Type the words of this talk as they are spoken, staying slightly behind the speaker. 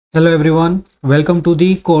Hello everyone, welcome to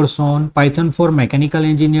the course on Python for Mechanical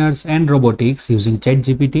Engineers and Robotics using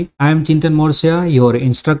ChatGPT. I am Chintan Morsia, your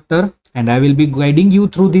instructor, and I will be guiding you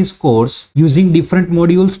through this course using different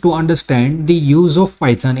modules to understand the use of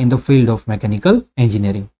Python in the field of mechanical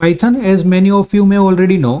engineering. Python, as many of you may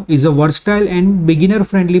already know, is a versatile and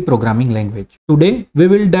beginner-friendly programming language. Today, we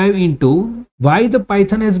will dive into why the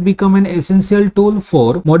Python has become an essential tool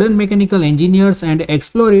for modern mechanical engineers and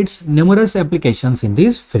explore its numerous applications in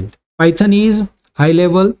this field. Python is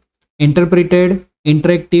high-level, interpreted,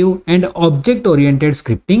 interactive, and object-oriented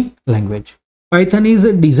scripting language. Python is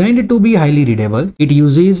designed to be highly readable. It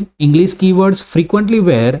uses English keywords frequently,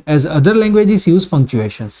 whereas other languages use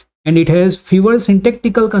punctuations. And it has fewer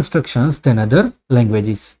syntactical constructions than other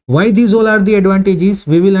languages. Why these all are the advantages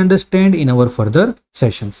we will understand in our further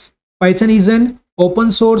sessions. Python is an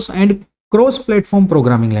open source and cross-platform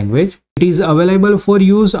programming language. It is available for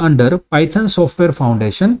use under Python Software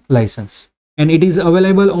Foundation license. And it is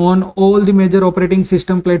available on all the major operating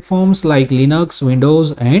system platforms like Linux,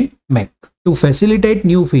 Windows, and Mac. To facilitate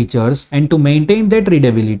new features and to maintain that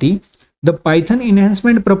readability, the Python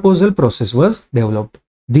Enhancement Proposal process was developed.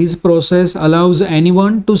 This process allows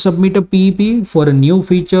anyone to submit a PEP for a new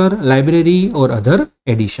feature, library, or other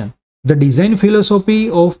addition. The design philosophy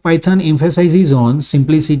of Python emphasizes on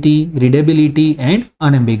simplicity, readability, and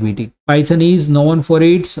unambiguity. Python is known for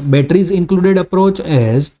its batteries included approach,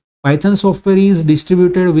 as Python software is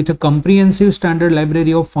distributed with a comprehensive standard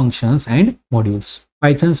library of functions and modules.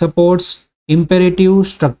 Python supports imperative,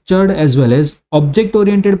 structured, as well as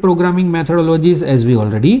object-oriented programming methodologies, as we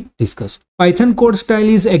already discussed. Python code style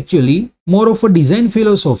is actually more of a design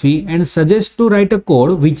philosophy and suggests to write a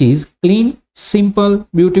code which is clean, simple,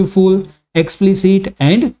 beautiful, explicit,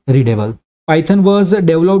 and readable. Python was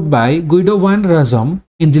developed by Guido van Rossum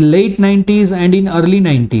in the late 90s and in early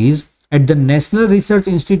 90s at the National Research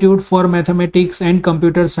Institute for Mathematics and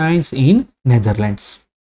Computer Science in Netherlands.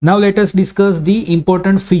 Now let us discuss the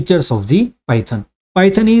important features of the Python.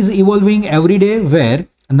 Python is evolving every day, where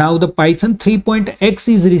now the Python 3.x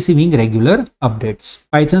is receiving regular updates.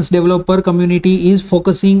 Python's developer community is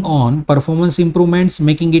focusing on performance improvements,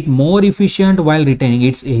 making it more efficient while retaining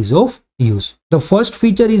its ease of use. The first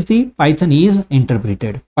feature is the Python is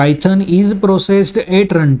interpreted. Python is processed at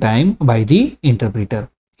runtime by the interpreter.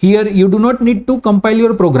 Here you do not need to compile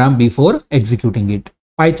your program before executing it.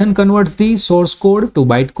 Python converts the source code to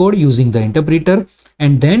bytecode using the interpreter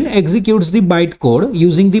and then executes the bytecode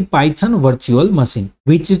using the Python virtual machine,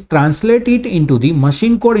 which translates it into the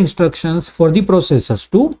machine code instructions for the processors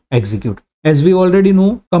to execute. As we already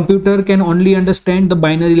know, computer can only understand the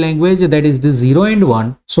binary language, that is the 0 and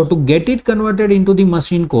 1. So to get it converted into the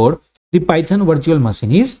machine code, the Python virtual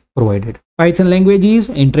machine is provided. Python language is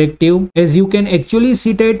interactive, as you can actually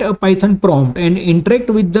sit at a Python prompt and interact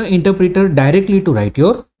with the interpreter directly to write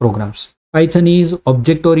your programs. Python is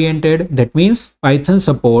object-oriented. That means Python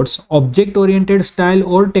supports object-oriented style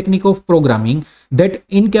or technique of programming that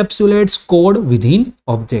encapsulates code within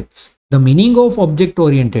objects. The meaning of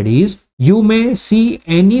object-oriented is you may see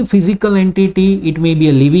any physical entity, it may be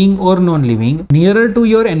a living or non-living, nearer to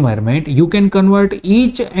your environment. You can convert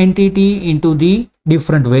each entity into the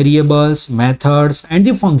different variables, methods, and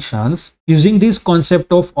the functions using this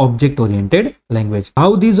concept of object-oriented language.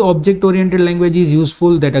 How this object-oriented language is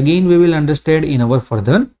useful, that again we will understand in our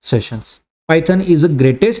further sessions. Python is the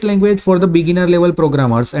greatest language for the beginner level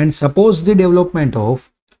programmers and supports the development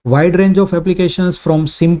of wide range of applications from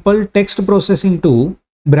simple text processing to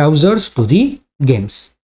browsers to the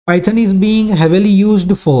games. Python is being heavily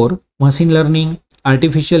used for machine learning,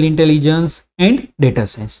 artificial intelligence, and data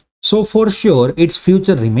science. So for sure, its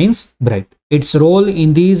future remains bright. Its role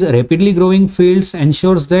in these rapidly growing fields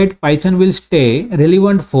ensures that Python will stay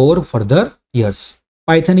relevant for further years.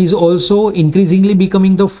 Python is also increasingly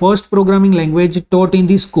becoming the first programming language taught in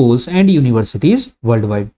the schools and universities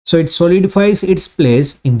worldwide. So it solidifies its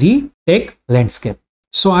place in the tech landscape.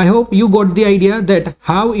 So I hope you got the idea that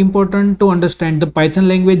how important to understand the Python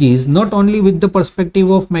language is, not only with the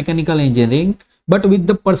perspective of mechanical engineering, but with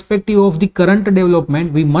the perspective of the current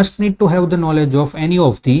development. We must need to have the knowledge of any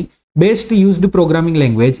of the best used programming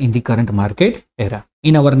language in the current market era.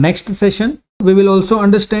 In our next session, we will also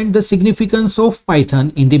understand the significance of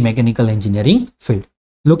Python in the mechanical engineering field.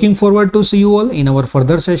 Looking forward to see you all in our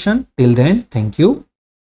further session. Till then, thank you.